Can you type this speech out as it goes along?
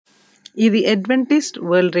ఇది Adventist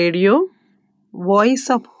World radio voice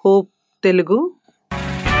of hope Telugu.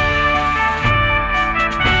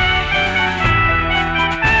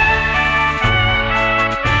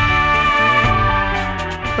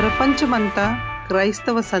 ప్రపంచమంతా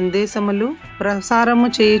క్రైస్తవ సందేశములు ప్రసారము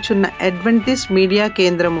చేయుచున్న అడ్వెంటిస్ట్ మీడియా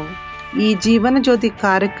కేంద్రము. ఈ జీవన జ్యోతి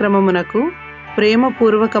కార్యక్రమమునకు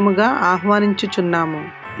ప్రేమపూర్వకముగా ఆహ్వానించుచున్నాము.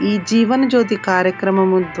 ఈ జీవన జ్యోతి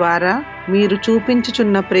కార్యక్రమము ద్వారా మీరు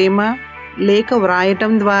చూపించుచున్న ప్రేమ లేఖ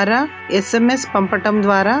వ్రాయటం ద్వారా, SMS పంపటం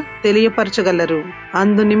ద్వారా తెలియపరచగలరు.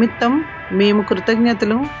 అందు నిమిత్తం మేము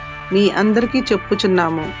కృతజ్ఞతలు మీ అందరికీ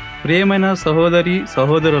చెప్పుచున్నాము. ప్రియమైన సహోదరి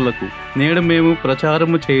సహోదరులకు, నేడు మేము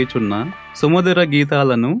ప్రచారము చేయుచున్న సుమధుర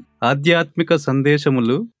గీతాలను, ఆధ్యాత్మిక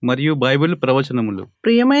సందేశములు మరియు బైబిల్ ప్రవచనములు.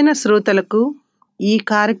 ప్రియమైన శ్రోతలకు ఈ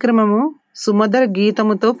కార్యక్రమము సుమధుర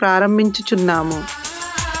గీతముతో ప్రారంభించుచున్నాము.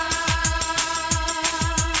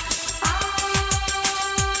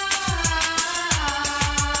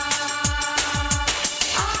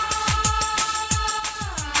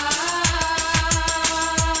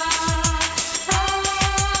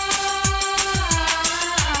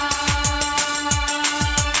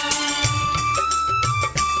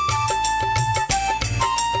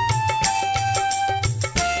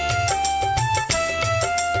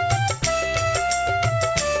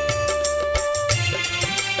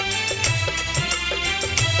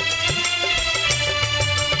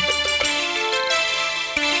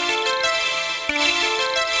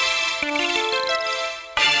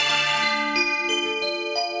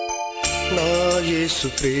 యేసు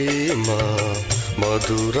ప్రేమ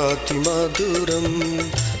మధురాతి మధురం,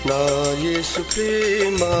 నా యేసు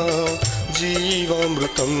ప్రేమ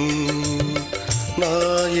జీవామృతం, నా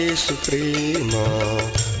యేసు ప్రేమ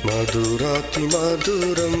మధురాతి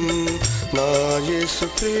మధురం, నా యేసు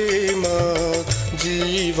ప్రేమ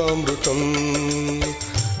జీవామృతం,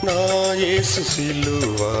 నా యేసు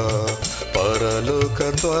సిలువ పరలోక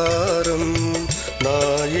ద్వారం, నా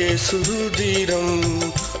యేసు రుధిరం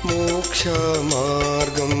మోక్ష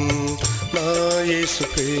మార్గం, నా యేసు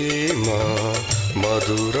ప్రేమ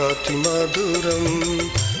మధురాతి మధురం,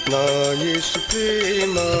 నా యేసు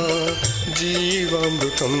ప్రేమ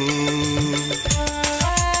జీవామృతం.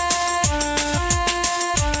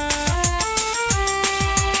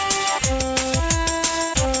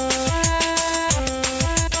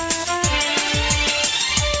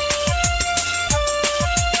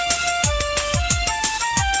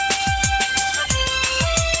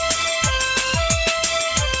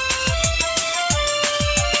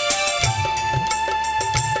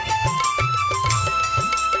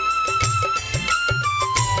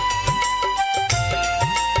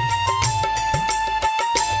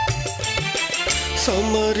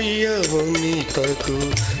 సమరియ వనితకు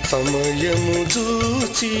సమయము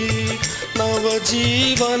చూచి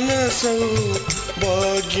నవజీవన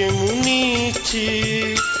సౌభాగ్యము నీచి,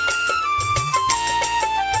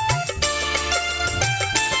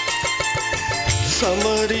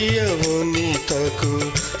 సమరియ వనితకు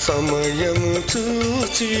సమయము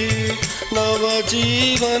చూచి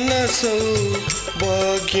నవజీవన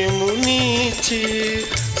సౌభాగ్యము నీచి,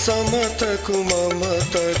 సమతకు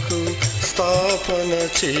మమతకు స్థాపన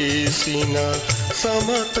చేసిన,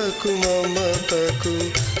 సమతకు మమతకు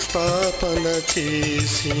స్థాపన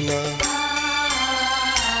చేసిన,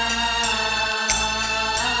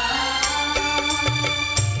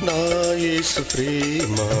 నా యేసు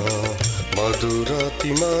ప్రేమ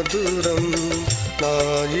మధురాతి మధురం, నా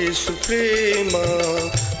యేసు ప్రేమ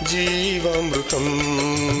జీవామృతం.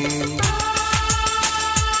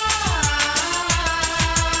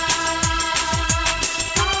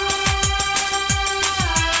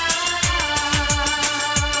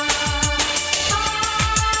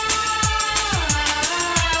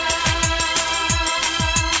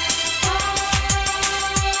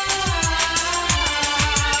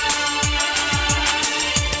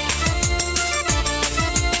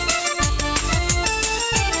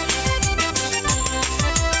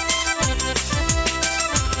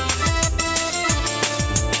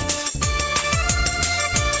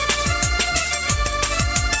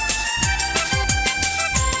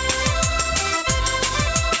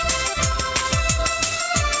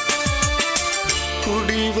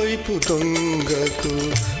 కుడివైపు దొంగకు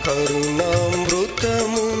కరుణామృతమును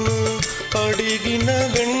అడిగిన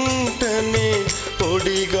వెంటనే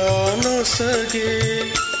పొడిగా నొసగే,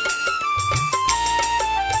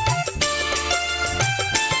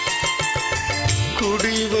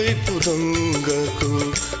 కుడివైపు దొంగకు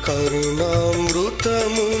కరుణామృతమును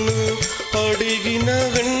అడిగిన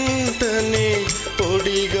వెంటనే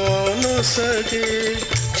పొడిగా నొసగే,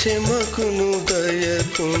 క్షమకును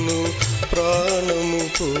దయకును ప్రాణము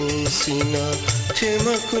పోసిన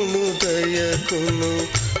క్షమకును దయకును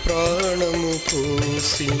ప్రాణము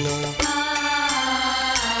పోసిన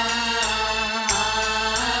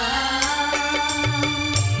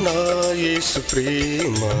నా యేసు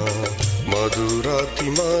ప్రేమ మధురాతి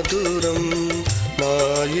మధురం, నా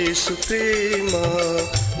యేసు ప్రేమ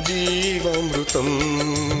జీవామృతం,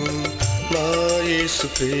 నా యేసు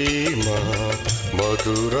ప్రేమ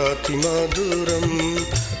మధురాతి మధురం,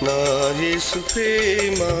 నా యేసు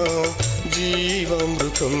ప్రేమ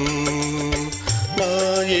జీవామృతం, నా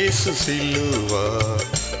యేసు సిలువ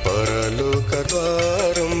పరలోక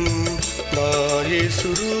ద్వారం, నా యేసు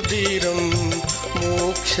రుధిరం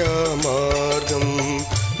మోక్ష మార్గం,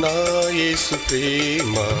 నా యేసు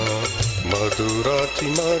ప్రేమ మధురాతి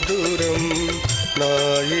మధురం, నా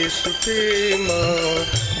యేసు ప్రేమ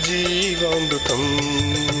జీవామృతం.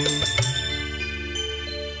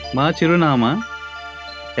 మా చిరునామా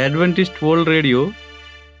Adventist World Radio,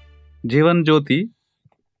 Jeevan Jyoti,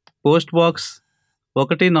 post box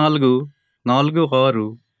 1446,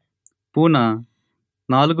 Poona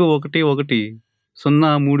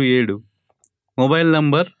 411037. Mobile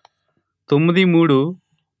number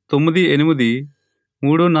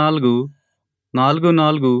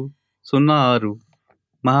 9398344406,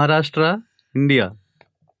 Maharashtra, India.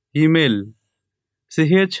 Email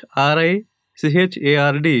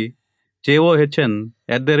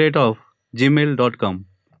chhardzjohn@gmail.com.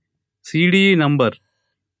 CDE number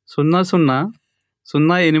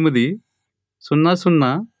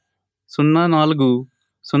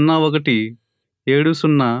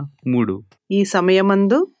 00080040017003. ఈ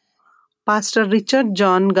సమయమందు పాస్టర్ రిచర్డ్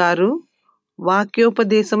జాన్ గారు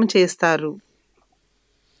వాక్యోపదేశం చేస్తారు.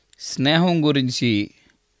 స్నేహం గురించి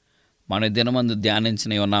మన దినమందు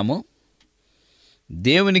ధ్యానించని ఉన్నాము.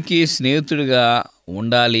 దేవునికి స్నేహితుడిగా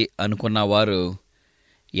ఉండాలి అనుకున్న వారు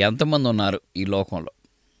ఎంతమంది ఉన్నారు ఈ లోకంలో?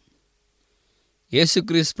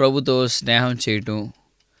 యేసుక్రీస్తు ప్రభుతో స్నేహం చేయటం,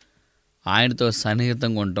 ఆయనతో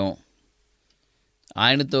సన్నిహితంగా ఉండటం,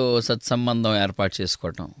 ఆయనతో సత్సంబంధం ఏర్పాటు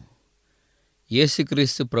చేసుకోవటం,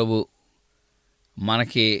 యేసుక్రీస్తు ప్రభు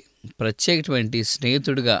మనకి ప్రత్యేకటువంటి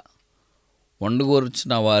స్నేహితుడిగా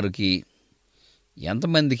ఉండగోరుచున్న వారికి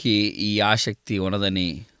ఎంతమందికి ఈ ఆసక్తి ఉన్నదని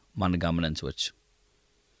మనం గమనించవచ్చు.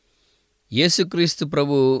 యేసుక్రీస్తు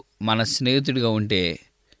ప్రభు మన స్నేహితుడిగా ఉంటే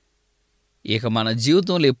ఇక మన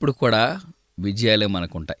జీవితంలో ఎప్పుడు కూడా విజయాలే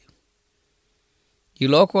మనకుంటాయి. ఈ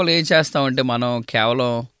లోకంలో ఏం చేస్తామంటే మనం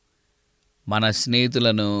కేవలం మన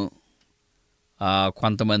స్నేహితులను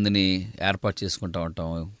కొంతమందిని ఏర్పాటు చేసుకుంటూ ఉంటాం.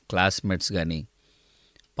 క్లాస్మేట్స్ కానీ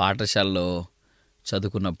పాఠశాలలో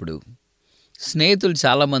చదువుకున్నప్పుడు స్నేహితులు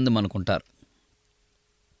చాలామంది మనకుంటారు.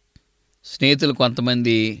 స్నేహితులు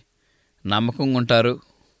కొంతమంది నమ్మకంగా ఉంటారు,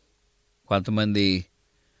 కొంతమంది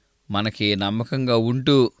మనకి నమ్మకంగా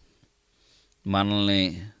ఉంటూ మనల్ని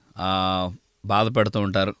బాధపడుతూ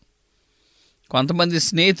ఉంటారు. కొంతమంది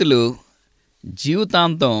స్నేహితులు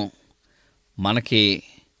జీవితాంతం మనకి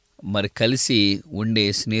మరి కలిసి ఉండే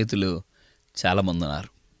స్నేహితులు చాలామంది ఉన్నారు.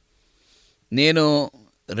 నేను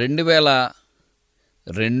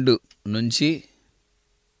 2002 నుంచి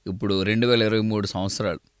ఇప్పుడు 2023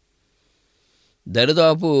 సంవత్సరాలు,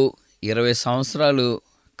 దరిదాపు 20 సంవత్సరాలు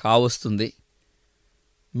కావస్తుంది.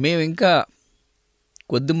 మేము ఇంకా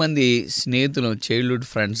కొద్దిమంది స్నేహితులు, చైల్డ్హుడ్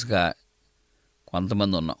ఫ్రెండ్స్గా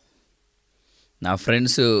కొంతమంది ఉన్నాం. నా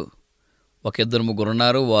ఫ్రెండ్స్ ఒక 2-3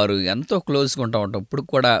 ఉన్నారు. వారు ఎంతో క్లోజ్గా ఉంటాం. ఇప్పుడు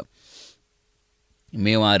కూడా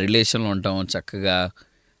మేము ఆ రిలేషన్లో ఉంటాం, చక్కగా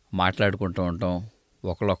మాట్లాడుకుంటూ ఉంటాం,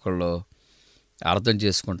 ఒకళ్ళొకళ్ళు అర్థం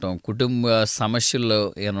చేసుకుంటాం. కుటుంబ సమస్యల్లో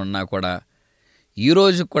ఏమన్నా కూడా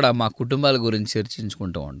ఈరోజు కూడా మా కుటుంబాల గురించి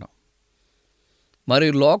చర్చించుకుంటూ ఉంటాం. మరి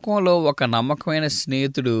లోకంలో ఒక నమ్మకమైన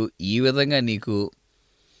స్నేహితుడు ఈ విధంగా నీకు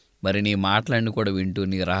మరి నీ మాటలన్నీ కూడా వింటూ,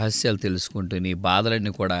 నీ రహస్యాలు తెలుసుకుంటూ, నీ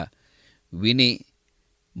బాధలన్నీ కూడా విని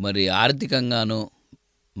మరి ఆర్థికంగాను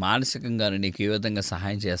మానసికంగాను నీకు ఏ విధంగా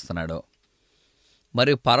సహాయం చేస్తున్నాడో,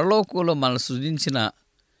 మరి పరలోకంలో మనం సృజించిన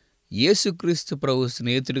యేసుక్రీస్తు ప్రభు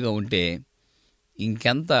స్నేహితుడిగా ఉంటే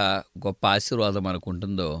ఇంకెంత గొప్ప ఆశీర్వాదం మనకు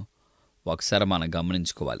ఉంటుందో ఒకసారి మనం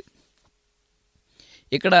గమనించుకోవాలి.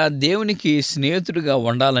 ఇక్కడ దేవునికి స్నేహితుడిగా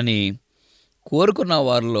ఉండాలని కోరుకున్న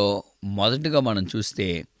వారిలో మొదటిగా మనం చూస్తే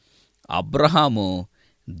అబ్రహాము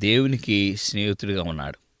దేవునికి స్నేహితుడిగా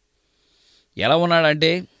ఉన్నాడు. ఎలా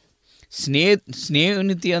ఉన్నాడంటే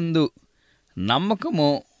స్నేహితుని యందు నమ్మకము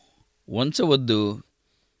ఉంచవద్దు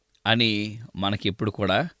అని మనకి ఎప్పుడు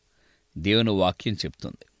కూడా దేవుని వాక్యం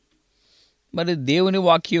చెప్తుంది. మరి దేవుని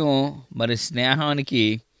వాక్యం మరి స్నేహానికి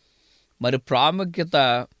మరి ప్రాముఖ్యత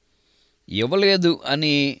ఇవ్వలేదు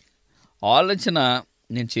అని ఆలోచన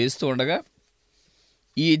నేను చేస్తూ ఉండగా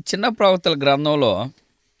ఈ చిన్న ప్రవక్తల గ్రంథంలో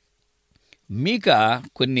మీకా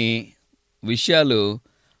కొన్ని విషయాలు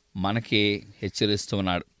మనకి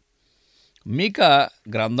హెచ్చరిస్తున్నాడు. మీకా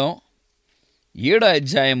గ్రంథం 7వ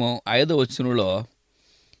అధ్యాయము 5వ వచనంలో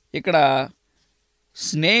ఇక్కడ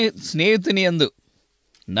స్నేహితుని యందు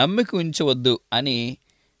నమ్మిక ఉంచవద్దు అని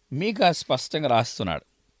మీకా స్పష్టంగా రాస్తున్నాడు.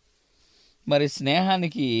 మరి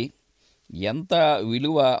స్నేహానికి ఎంత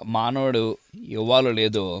విలువ మానవుడు ఇవ్వాలో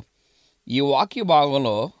లేదో ఈ వాక్య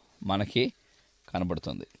భాగంలో మనకి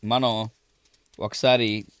కనబడుతుంది. మనం ఒకసారి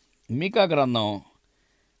మీకా గ్రంథం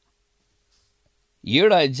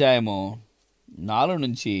 7వ అధ్యాయము 4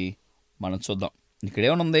 నుంచి మనం చూద్దాం.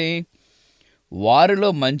 ఇక్కడేమనుంది? వారిలో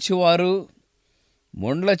మంచివారు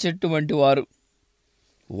ముండ్ల చెట్టు వంటి వారు,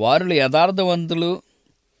 వారిలో యథార్థవంతులు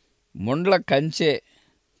ముండ్ల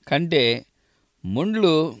కంటే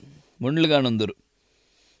ముండ్లుగా నుందురు.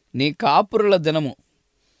 నీ కాపురుల దినము,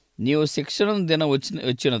 నీవు శిక్షణ దినం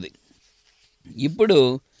వచ్చినది. ఇప్పుడు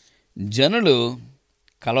జనులు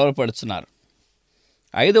కలవరపడుచున్నారు.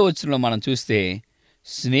 5వ వచనంలో మనం చూస్తే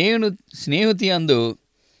స్నేహితుని యందు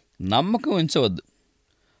నమ్మకం ఉంచవద్దు,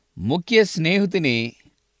 ముఖ్య స్నేహితుని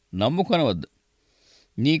నమ్ముకొనవద్దు.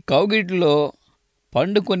 నీ కౌగిటిలో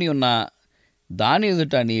పండుకొని ఉన్న దాని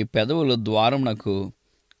ఎదుట నీ పెదవుల ద్వారమునకు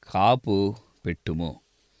కాపు పెట్టుము.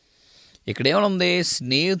 ఇక్కడ ఏమనుంది?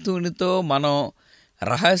 స్నేహితునితో మనం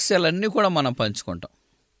రహస్యాలన్నీ కూడా మనం పంచుకుంటాం.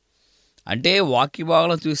 అంటే వాక్య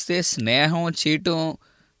భాగంలో చూస్తే స్నేహం చేయటం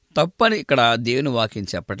తప్పని ఇక్కడ దేవుని వాక్యం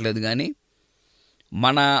చెప్పట్లేదు, కానీ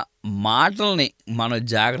మన మాటల్ని మనం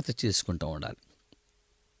జాగ్రత్త చేసుకుంటూ ఉండాలి.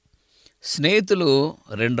 స్నేహితులు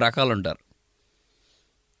 2 రకాలు ఉంటారు.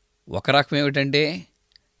 ఒక రకం ఏమిటంటే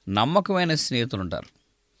నమ్మకమైన స్నేహితులు ఉంటారు.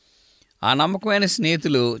 ఆ నమ్మకమైన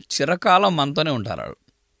స్నేహితులు చిరకాలం మనతోనే ఉంటారు.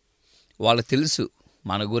 వాళ్ళకి తెలుసు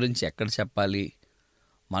మన గురించి ఎక్కడ చెప్పాలి,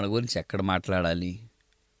 మన గురించి ఎక్కడ మాట్లాడాలి,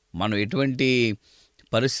 మనం ఎటువంటి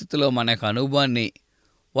పరిస్థితుల్లో మన యొక్క అనుభవాన్ని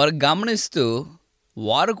వారు గమనిస్తూ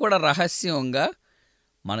వారు కూడా రహస్యంగా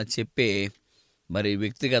మనం చెప్పే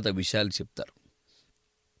వ్యక్తిగత విషయాలు చెప్తారు.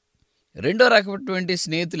 రెండో రకమైనటువంటి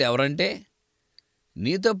స్నేహితులు ఎవరంటే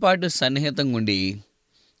నీతో పాటు సన్నిహితంగా ఉండి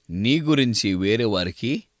నీ గురించి వేరే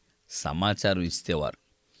వారికి సమాచారం ఇస్తేవారు.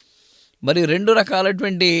 2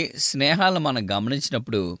 రకాలైనటువంటి స్నేహాలను మనం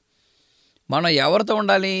గమనించినప్పుడు మనం ఎవరితో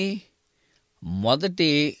ఉండాలి? మొదటి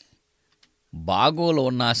భాగంలో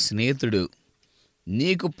ఉన్న స్నేహితుడు,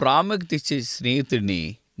 నీకు ప్రాముఖ్యత ఇచ్చే స్నేహితుడిని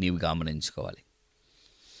నీవు గమనించుకోవాలి.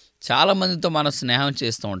 చాలామందితో మనం స్నేహం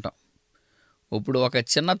చేస్తూ ఉంటాం. ఇప్పుడు ఒక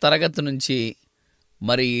చిన్న తరగతి నుంచి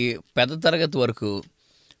పెద్ద తరగతి వరకు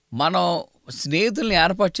మనం స్నేహితుల్ని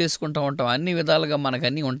ఏర్పాటు చేసుకుంటూ ఉంటాం. అన్ని విధాలుగా మనకు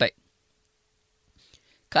అన్నీ ఉంటాయి.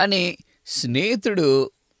 కానీ స్నేహితుడు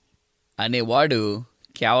అనేవాడు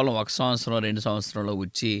కేవలం 1 సంవత్సరం 2 సంవత్సరంలో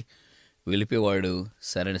వచ్చి వెళ్ళిపోయేవాడు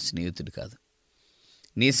సరైన స్నేహితుడు కాదు.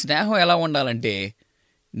 నీ స్నేహం ఎలా ఉండాలంటే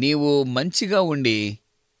నీవు మంచిగా ఉండి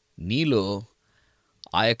నీలో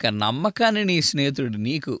ఆ యొక్క నమ్మకాన్ని నీ స్నేహితుడు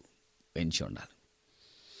నీకు పెంచి ఉండాలి.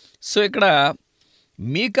 సో ఇక్కడ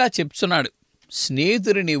మీకా చెప్తున్నాడు,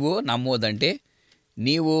 స్నేహితుడు నీవు నమ్మోదంటే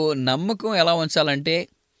నీవు నమ్మకం ఎలా ఉంచాలంటే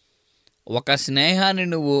ఒక స్నేహాన్ని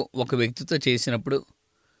నువ్వు ఒక వ్యక్తితో చేసినప్పుడు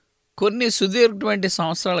కొన్ని సుదీర్ఘమైన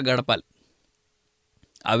సంవత్సరాలు గడపాలి.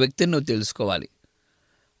 ఆ వ్యక్తిని నువ్వు తెలుసుకోవాలి.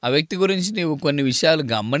 ఆ వ్యక్తి గురించి నీవు కొన్ని విషయాలు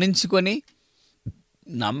గమనించుకొని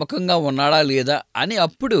నమ్మకంగా ఉన్నాడా లేదా అని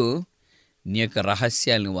అప్పుడు నీ యొక్క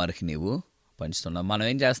రహస్యాలను వారికి నీవు పంచుతున్నావు. మనం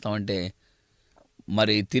ఏం చేస్తామంటే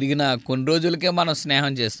తిరిగిన కొన్ని రోజులకే మనం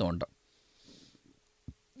స్నేహం చేస్తూ ఉంటాం.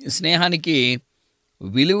 స్నేహానికి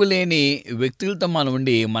విలువ లేని వ్యక్తులతో మనం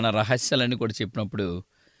ఉండి మన రహస్యాలన్నీ కూడా చెప్పినప్పుడు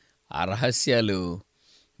ఆ రహస్యాలు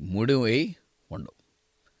ముడివై ఉండవు.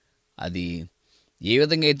 అది ఏ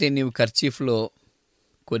విధంగా అయితే నీవు కర్చీఫ్లో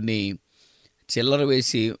కొన్ని చిల్లర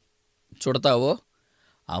వేసి చుడతావో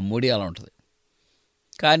ఆ ముడి అలా ఉంటుంది.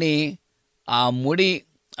 కానీ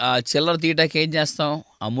ఆ చిల్లర తీయటానికి ఏం చేస్తాం?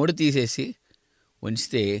 ఆ ముడి తీసేసి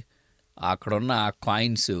ఉంచితే అక్కడున్న ఆ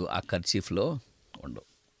కాయిన్స్ ఆ కర్చీఫ్లో ఉండవు.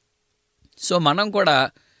 సో మనం కూడా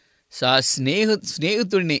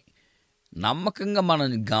స్నేహితుడిని నమ్మకంగా మనం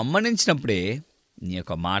గమనించినప్పుడే నీ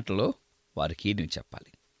యొక్క మాటలో వారికి నువ్వు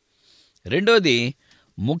చెప్పాలి. రెండోది,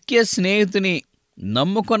 ముఖ్య స్నేహితుని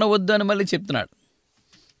నమ్ముకొనవద్దు అని మళ్ళీ చెప్తున్నాడు.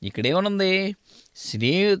 ఇక్కడేమనుంది?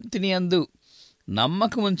 స్నేహితుని యందు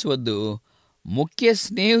నమ్మకం ఉంచవద్దు, ముఖ్య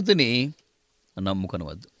స్నేహితుని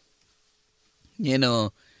నమ్ముకొనవద్దు. నేను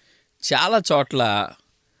చాలా చోట్ల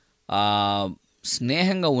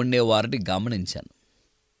స్నేహంగా ఉండేవారిని గమనించాను.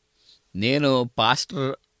 నేను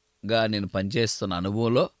పాస్టర్గా పనిచేస్తున్న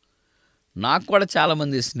అనుభవంలో నాకు కూడా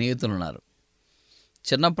చాలామంది స్నేహితులు ఉన్నారు.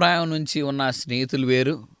 చిన్న ప్రాయం నుంచి ఉన్న స్నేహితులు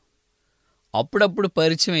వేరు, అప్పుడప్పుడు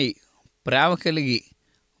పరిచయం అయ్యి ప్రేమ కలిగి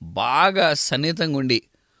బాగా సన్నిహితంగా ఉండి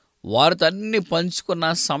వారితో అన్నీ పంచుకున్న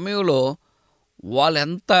సమయంలో వాళ్ళు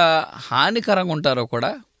ఎంత హానికరంగా ఉంటారో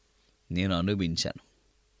కూడా నేను అనుభవించాను.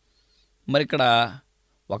 మరి ఇక్కడ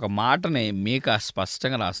ఒక మాటని మీకా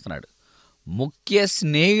స్పష్టంగా రాస్తున్నాడు, ముఖ్య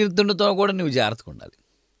స్నేహితునితో కూడా నువ్వు జాగ్రత్తగా ఉండాలి.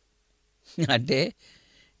 అంటే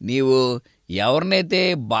నీవు ఎవరినైతే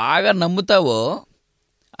బాగా నమ్ముతావో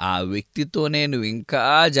ఆ వ్యక్తితోనే నువ్వు ఇంకా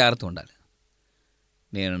జాగ్రత్త ఉండాలి.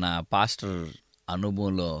 నేను నా పాస్టర్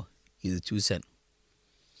అనుభవంలో ఇది చూశాను.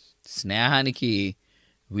 స్నేహానికి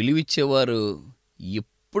విలువిచ్చేవారు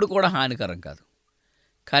ఎప్పుడు కూడా హానికరం కాదు,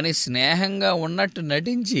 కానీ స్నేహంగా ఉన్నట్టు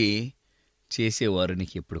నటించి చేసేవారు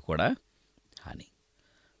నీకు ఎప్పుడు కూడా హాని.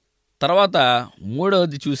 తర్వాత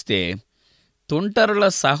మూడవది చూస్తే తుంటరుల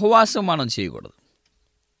సహవాసం మనం చేయకూడదు.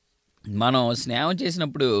 మనం స్నేహం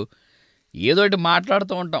చేసినప్పుడు ఏదోటి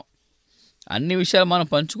మాట్లాడుతూ ఉంటాం, అన్ని విషయాలు మనం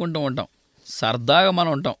పంచుకుంటూ ఉంటాం, సరదాగా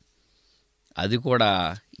మనం ఉంటాం. అది కూడా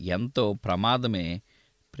ఎంతో ప్రమాదమే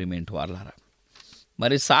ప్రియమైన వారలారా.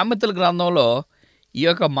 మరి సామెతల గ్రంథంలో ఈ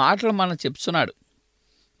యొక్క మాటలు మనం చెప్తున్నాడు.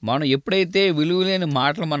 మనం ఎప్పుడైతే విలువలేని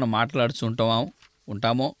మాటలు మనం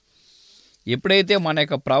ఉంటామో, ఎప్పుడైతే మన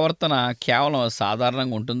యొక్క ప్రవర్తన కేవలం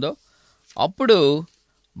సాధారణంగా ఉంటుందో అప్పుడు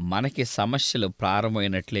మనకి సమస్యలు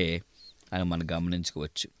ప్రారంభమైనట్లే అని మనం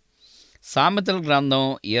గమనించుకోవచ్చు. సామెతల గ్రంథం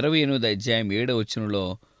 28వ అధ్యాయం 7వ వచనంలో,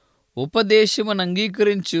 ఉపదేశమును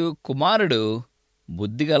అంగీకరించు కుమారుడు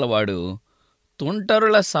బుద్ధిగలవాడు,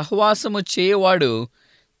 తుంటరుల సహవాసము చేయవాడు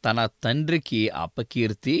తన తండ్రికి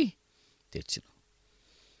అపకీర్తి తెచ్చును.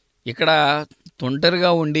 ఇక్కడ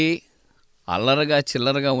తుంటరిగా ఉండి అల్లరగా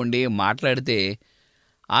చిల్లరగా ఉండి మాట్లాడితే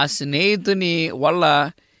ఆ స్నేహితుని వల్ల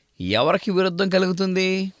ఎవరికి విరుద్ధం కలుగుతుంది?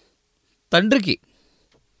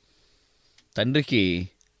 తండ్రికి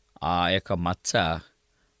ఆ యొక్క మచ్చ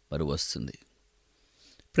మరి వస్తుంది.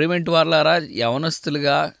 ప్రియమైన వారలారా,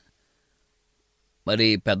 యవనస్తులుగా మరి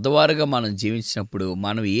పెద్దవారుగా మనం జీవించినప్పుడు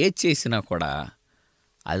మనం ఏది చేసినా కూడా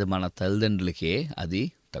అది మన తల్లిదండ్రులకే అది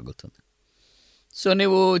తగ్గుతుంది. సో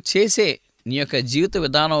నువ్వు చేసే నీ యొక్క జీవిత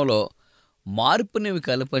విధానంలో మార్పు నీవు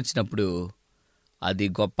కల్పించినప్పుడు అది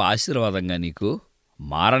గొప్ప ఆశీర్వాదంగా నీకు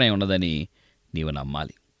మారనే ఉన్నదని నీవు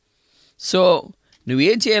నమ్మాలి. సో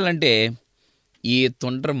నువ్వేం చేయాలంటే ఈ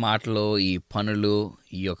తుంటరి మాటలు, ఈ పనులు,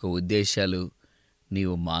 ఈ యొక్క ఉద్దేశాలు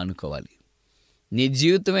నీవు మానుకోవాలి. నీ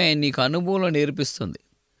జీవితమే నీకు అనుభవంలో నేర్పిస్తుంది.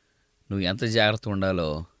 నువ్వు ఎంత జాగ్రత్త ఉండాలో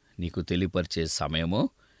నీకు తెలియపరిచే సమయము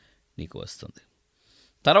నీకు వస్తుంది.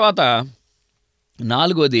 తర్వాత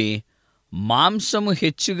 4వది, మాంసము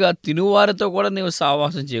హెచ్చుగా తినువారితో కూడా నీవు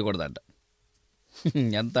సహవాసం చేయకూడదంట.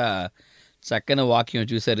 ఎంత చక్కని వాక్యం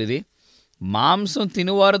చూశారు ఇది. మాంసం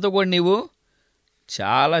తినువారితో కూడా నీవు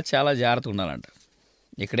చాలా చాలా జాగ్రత్త ఉండాలంట.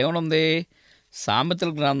 ఇక్కడ ఏమనుంది?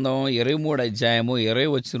 సామెతల గ్రంథం 23వ అధ్యాయము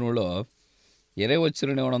 20వ వచనంలో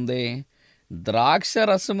ఏమనుంది? ద్రాక్ష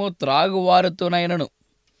రసము త్రాగువారితోనైనను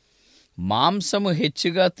మాంసము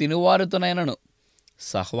హెచ్చుగా తినువారితోనైనను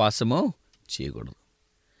సహవాసము చేయకూడదు.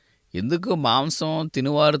 ఎందుకు మాంసం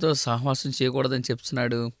తినువారితో సహవాసం చేయకూడదని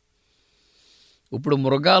చెప్తున్నాడు? ఇప్పుడు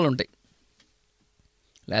మృగాలు ఉంటాయి,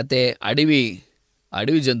 లేకపోతే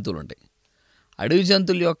అడవి జంతువులు ఉంటాయి. అడవి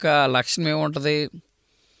జంతువుల యొక్క లక్షణం ఏముంటుంది?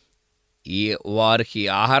 వారికి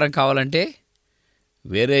ఆహారం కావాలంటే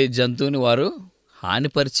వేరే జంతువుని వారు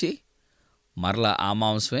హానిపరిచి మరలా ఆ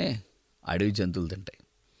మాంసమే అడవి జంతువులు తింటాయి.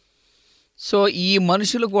 సో ఈ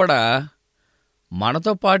మనుషులు కూడా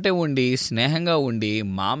మనతో పాటే ఉండి స్నేహంగా ఉండి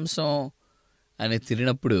మాంసం అని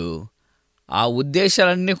తిరిగినప్పుడు ఆ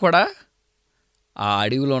ఉద్దేశాలన్నీ కూడా ఆ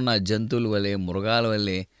అడవిలో ఉన్న జంతువుల వల్లే, మృగాల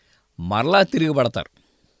వల్లే మరలా తిరిగిపడతారు.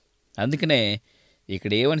 అందుకనే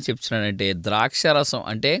ఇక్కడ ఏమని చెప్తున్నాడంటే, ద్రాక్ష రసం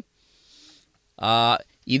అంటే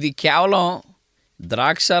ఇది కేవలం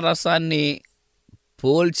ద్రాక్ష రసాన్ని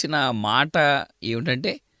పోల్చిన మాట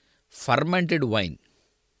ఏమిటంటే ఫర్మెంటెడ్ వైన్.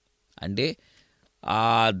 అంటే ఆ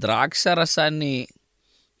ద్రాక్ష రసాన్ని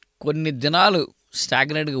కొన్ని దినాలు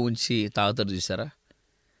స్టాగ్నెట్గా ఉంచి తాగుతారు చూసారా,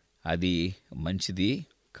 అది మంచిది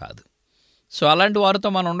కాదు. సో అలాంటి వారితో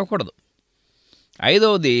మనం ఉండకూడదు.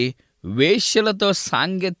 5వది, వేశ్యలతో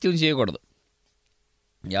సాంగత్యం చేయకూడదు.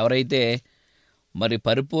 ఎవరైతే మరి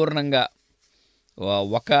పరిపూర్ణంగా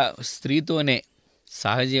ఒక స్త్రీతోనే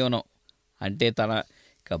సహజీవనం అంటే తన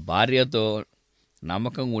భార్యతో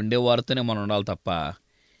నమ్మకంగా ఉండేవారితోనే మనం ఉండాలి తప్ప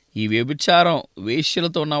ఈ వ్యభిచారం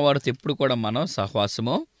వేశ్యలతో ఉన్నవారితో ఎప్పుడు కూడా మనం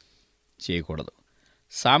సహవాసము చేయకూడదు.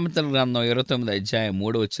 సామెతల గ్రంథం 29వ అధ్యాయం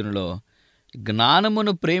 3వ వచనంలో,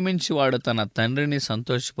 జ్ఞానమును ప్రేమించువాడు తన తండ్రిని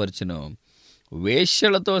సంతోషపరచును,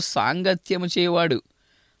 వేశ్యలతో సాంగత్యము చేయవాడు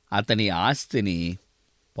అతని ఆస్తిని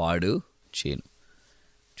పాడు చేయను.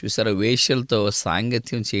 చూసారా, వేశ్యలతో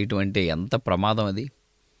సాంగత్యం చేయటం అంటే ఎంత ప్రమాదం, అది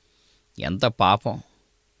ఎంత పాపం.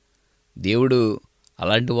 దేవుడు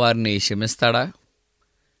అలాంటి వారిని క్షమిస్తాడా?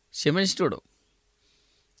 క్షమించడు.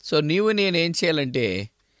 సో నీవు నేనేం చేయాలంటే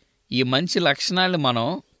ఈ మంచి లక్షణాలను మనం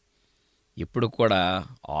ఇప్పుడు కూడా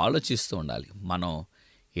ఆలోచిస్తూ ఉండాలి. మనం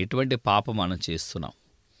ఎటువంటి పాపం మనం చేస్తున్నాం,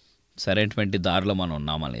 సరైనటువంటి దారిలో మనం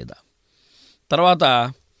ఉన్నామా లేదా. తర్వాత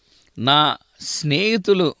నా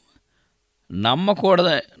స్నేహితులు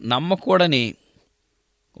నమ్మకూడని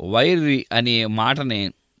వైరి అనే మాటని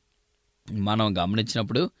మనం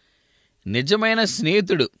గమనించినప్పుడు నిజమైన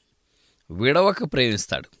స్నేహితుడు విడవక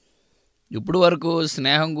ప్రేమిస్తాడు. ఇప్పుడు వరకు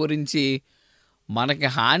స్నేహం గురించి మనకి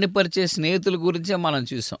హానిపరిచే స్నేహితుల గురించే మనం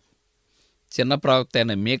చూసాం. చిన్న ప్రవక్త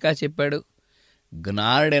అయిన మీకా చెప్పాడు,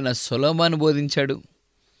 జ్ఞానుడైన సొలొమోను బోధించాడు.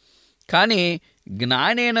 కానీ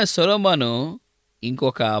జ్ఞాని అయిన సొలొమోను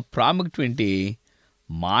ఇంకొక ప్రాముఖ్యమైన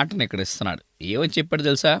మాటను ఇక్కడ ఇస్తున్నాడు. ఏమని చెప్పాడు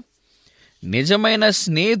తెలుసా? నిజమైన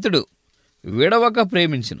స్నేహితుడు విడవక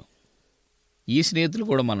ప్రేమించును. ఈ స్నేహితులు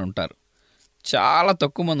కూడా మన ఉంటారు. చాలా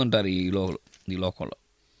తక్కువ మంది ఉంటారు ఈ లోకంలో.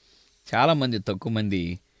 చాలామంది తక్కువ మంది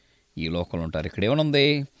ఈ లోకంలో ఉంటారు. ఇక్కడ ఏమనుంది?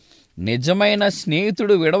 నిజమైన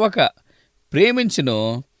స్నేహితుడు విడవక ప్రేమించును,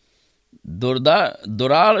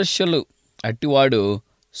 దురాలస్యులు అట్టివాడు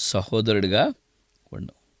సహోదరుడిగా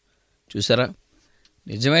ఉండు. చూసారా,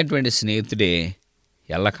 నిజమైనటువంటి స్నేహితుడే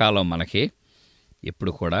ఎల్లకాలం మనకి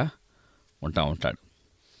ఎప్పుడు కూడా ఉంటాడు.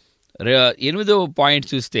 8వ పాయింట్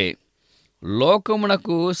చూస్తే,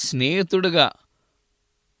 లోకమునకు స్నేహితుడిగా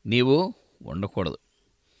నీవు ఉండకూడదు.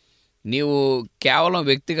 నీవు కేవలం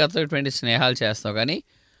వ్యక్తిగతమైనటువంటి స్నేహాలు చేస్తావు, కానీ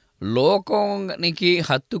లోకానికి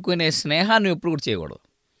హత్తుకునే స్నేహాన్ని ఎప్పుడు కూడా చేయకూడదు.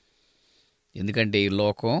 ఎందుకంటే ఈ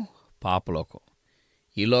లోకం పాపలోకం.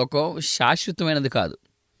 ఈ లోకం శాశ్వతమైనది కాదు.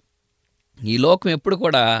 ఈ లోకం ఎప్పుడు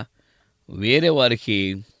కూడా వేరే వారికి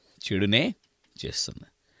చెడునే చేస్తుంది.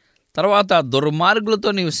 తర్వాత దుర్మార్గులతో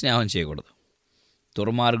నీవు స్నేహం చేయకూడదు.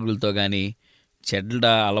 దుర్మార్గులతో కానీ, చెడ్డ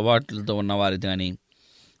అలవాట్లతో ఉన్నవారితో కానీ,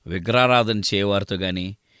 విగ్రహారాధన చేయవారితో కానీ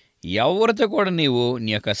ఎవరితో కూడా నీవు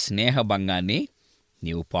నీ యొక్క స్నేహ భంగాన్ని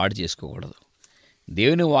నీవు పాడు చేసుకోకూడదు.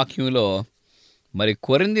 దేవుని వాక్యంలో మరి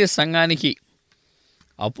కొరింథీ సంఘానికి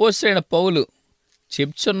అపోస్తలుడైన పౌలు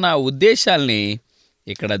చెప్తున్న ఉద్దేశాల్ని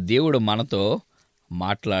ఇక్కడ దేవుడు మనతో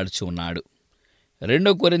మాట్లాడుచు ఉన్నాడు.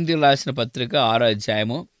 2 కొరింథీయులకు రాసిన పత్రిక 6వ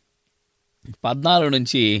అధ్యాయము 14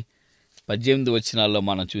 నుంచి 18 వచనాల్లో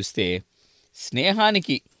మనం చూస్తే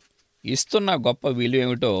స్నేహానికి ఇస్తున్న గొప్ప విలువ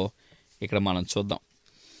ఏమిటో ఇక్కడ మనం చూద్దాం.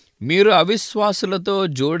 మీరు అవిశ్వాసులతో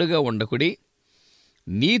జోడుగా ఉండకుడి,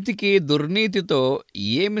 నీతికి దుర్నీతితో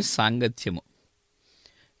ఏమి సాంగత్యము,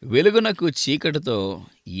 వెలుగునకు చీకటితో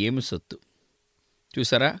ఏమి సొత్తు.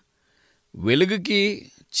 చూసారా, వెలుగుకి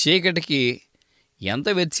చీకటికి ఎంత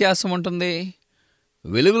వ్యత్యాసం ఉంటుంది.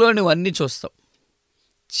 వెలుగులో నువ్వు అన్నీ చూస్తావు,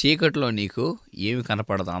 చీకటిలో నీకు ఏమి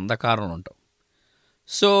కనపడదు, అంధకారంలో ఉంటావు.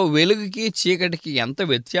 సో వెలుగుకి చీకటికి ఎంత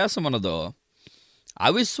వ్యత్యాసం ఉన్నదో,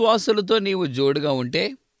 అవిశ్వాసులతో నీవు జోడుగా ఉంటే,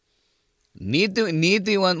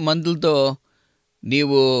 నీతి మంతులతో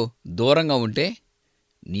నీవు దూరంగా ఉంటే,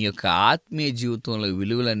 నీ యొక్క ఆత్మీయ జీవితంలో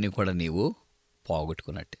విలువలన్నీ కూడా నీవు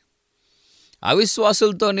పోగొట్టుకున్నట్టే.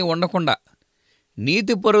 అవిశ్వాసులతో నీవు ఉండకుండా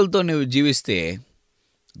నీతి పరులతో నీవు జీవిస్తే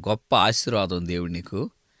గొప్ప ఆశీర్వాదం దేవుడు నీకు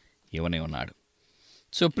ఇవ్వనే ఉన్నాడు.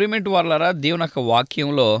 సో ప్రియమైన వారలారా, దేవుని యొక్క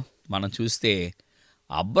వాక్యంలో మనం చూస్తే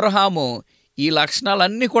అబ్రహాము ఈ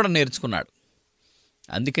లక్షణాలన్నీ కూడా నేర్చుకున్నాడు.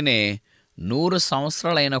 అందుకనే 100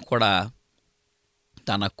 సంవత్సరాలైనా కూడా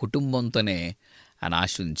తన కుటుంబంతోనే ఆయన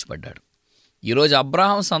ఆశీర్వదించబడ్డాడు. ఈరోజు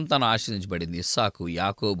అబ్రహాం సంతానం ఆశీర్వదించబడింది. ఇస్సాకు,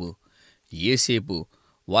 యాకోబు, యోసేపు,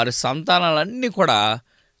 వారి సంతానాలన్నీ కూడా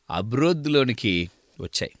అభివృద్ధిలోనికి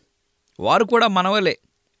వచ్చాయి. వారు కూడా మనవలే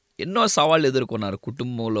ఎన్నో సవాళ్ళు ఎదుర్కొన్నారు.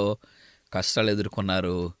 కుటుంబంలో కష్టాలు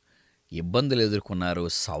ఎదుర్కొన్నారు, ఇబ్బందులు ఎదుర్కొన్నారు,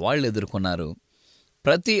 సవాళ్ళు ఎదుర్కొన్నారు.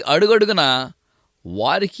 ప్రతి అడుగడుగున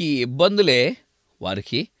వారికి ఇబ్బందులే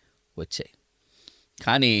వారికి వచ్చాయి.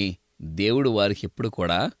 కానీ దేవుడు వారికి ఎప్పుడు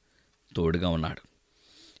కూడా తోడుగా ఉన్నాడు.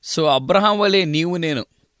 సో అబ్రహాం వలె నీవు నేను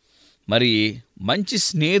మరి మంచి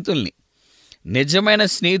స్నేహితుల్ని, నిజమైన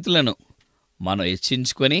స్నేహితులను మనం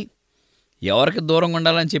హెచ్చించుకొని ఎవరికి దూరంగా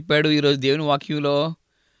ఉండాలని చెప్పాడు ఈరోజు దేవుని వాక్యంలో.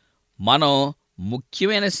 మనం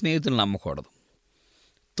ముఖ్యమైన స్నేహితులను నమ్మకూడదు.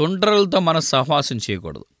 తుండ్రలతో మనం సహవాసం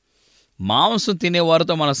చేయకూడదు. మాంసం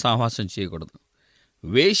తినేవారితో మనం సహవాసం చేయకూడదు.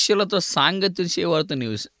 వేశ్యలతో సాంగత్యం చేయవారితో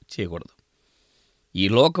నీవు చేయకూడదు. ఈ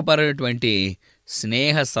లోకపరమైనటువంటి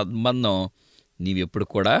స్నేహ సంబంధం నీవెప్పుడు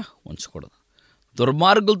కూడా ఉంచకూడదు.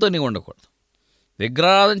 దుర్మార్గులతో నీవు ఉండకూడదు.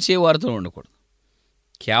 విగ్రహారాధన చేయవారితో ఉండకూడదు.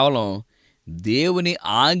 కేవలం దేవుని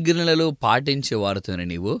ఆజ్ఞలను పాటించే వారితోనే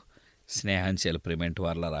నీవు స్నేహం చేయాలి. ప్రియమైన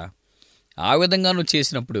వారలారా, ఆ విధంగా నువ్వు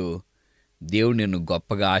చేసినప్పుడు దేవుడు నిన్ను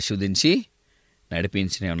గొప్పగా ఆశీర్వదించి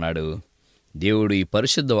నడిపించనే ఉన్నాడు. దేవుడు ఈ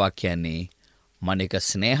పరిశుద్ధ వాక్యాన్ని, మన యొక్క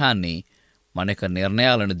స్నేహాన్ని మన యొక్క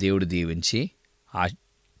నిర్ణయాలను దేవుడు దీవించి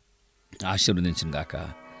ఆశీర్వదించును గాక.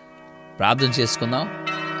 ప్రార్థన చేసుకుందాం.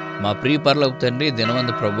 మా ప్రియ పరలోక తండ్రి,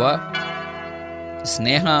 దినవంతు ప్రభువా,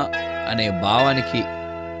 స్నేహ అనే భావానికి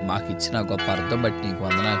మాకు ఇచ్చిన గొప్ప అర్థం బట్టి నీకు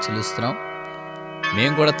వందనాలు చెల్లిస్తున్నాం.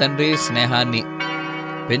 మేము కూడా తండ్రి స్నేహాన్ని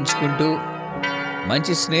పెంచుకుంటూ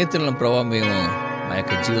మంచి స్నేహితులను ప్రభావ మేము మా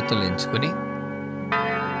యొక్క జీవితంలో ఎంచుకొని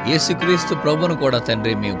యేసుక్రీస్తు ప్రభువును కూడా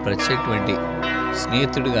తండ్రి మేము ప్రత్యేకటువంటి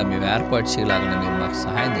స్నేహితుడిగా మేము ఏర్పాటు చేయాలని మీరు మాకు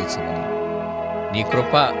సహాయం తెచ్చమని, నీ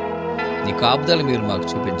కృప నీ కాపుదలు మీరు మాకు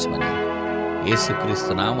చూపించమని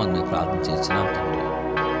యేసుక్రీస్తు నామమున మేము ప్రార్థన చేస్తున్నాం తండ్రి.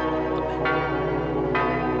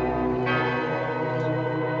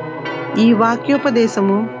 ఈ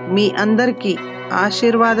వాక్యోపదేశము మీ అందరికీ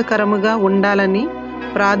ఆశీర్వాదకరముగా ఉండాలని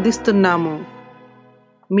ప్రార్థిస్తున్నాము.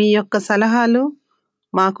 మీ యొక్క సలహాలు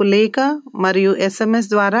మాకు లేఖ మరియు SMS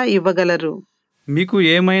ద్వారా ఇవ్వగలరు. మీకు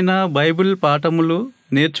ఏమైనా బైబిల్ పాఠములు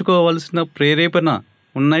నేర్చుకోవలసిన ప్రేరేపణ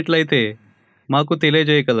ఉన్నట్లయితే మాకు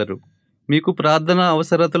తెలియజేయగలరు. మీకు ప్రార్థన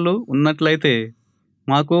అవసరతలు ఉన్నట్లయితే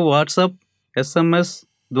మాకు వాట్సాప్, SMS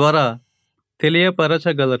ద్వారా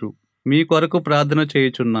తెలియపరచగలరు. మీ కొరకు ప్రార్థన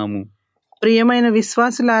చేయుచున్నాము. ప్రియమైన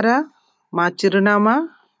విశ్వాసులారా, మా చిరునామా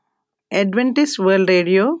Adventist World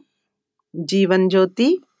Radio, Jeevan Jyoti,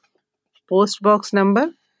 post box number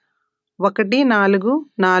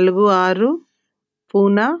 1446,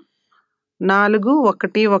 Poona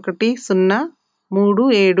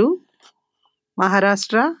 411037,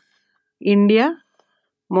 Maharashtra, India.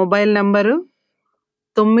 Mobile number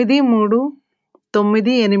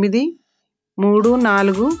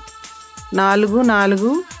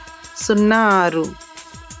 9398344406.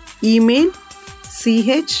 Email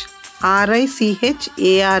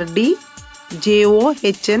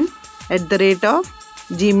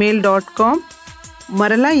CHRICHARDJOHN@gmail.com.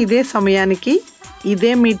 మరలా ఇదే సమయానికి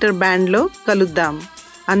ఇదే మీటర్ బ్యాండ్లో కలుద్దాం.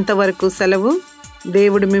 అంతవరకు సెలవు.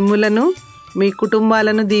 దేవుడు మిమ్ములను మీ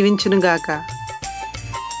కుటుంబాలను దీవించునుగాక.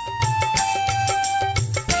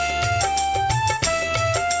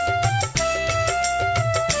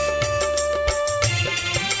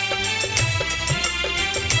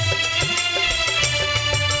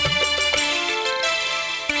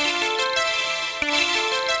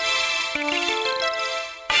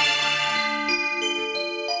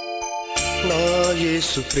 నా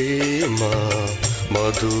యేసు ప్రేమ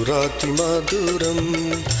మధురాతి మధురం,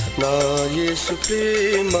 నా యేసు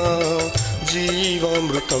ప్రేమ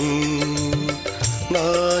జీవామృతం, నా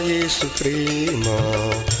యేసు ప్రేమ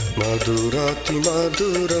మధురాతి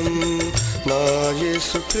మధురం, నా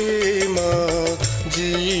యేసు ప్రేమ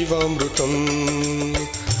జీవామృతం,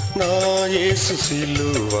 నా యేసు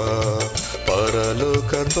సిలువ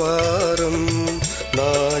పరలోక ద్వారం,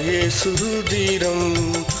 నా యేసు రుధిరం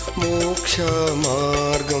మోక్ష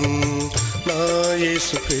మార్గం, నా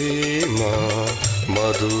యేసు ప్రేమ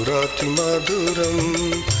మధురాతి మధురం,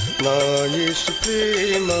 నా యేసు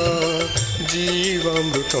ప్రేమ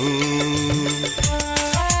జీవామృతం.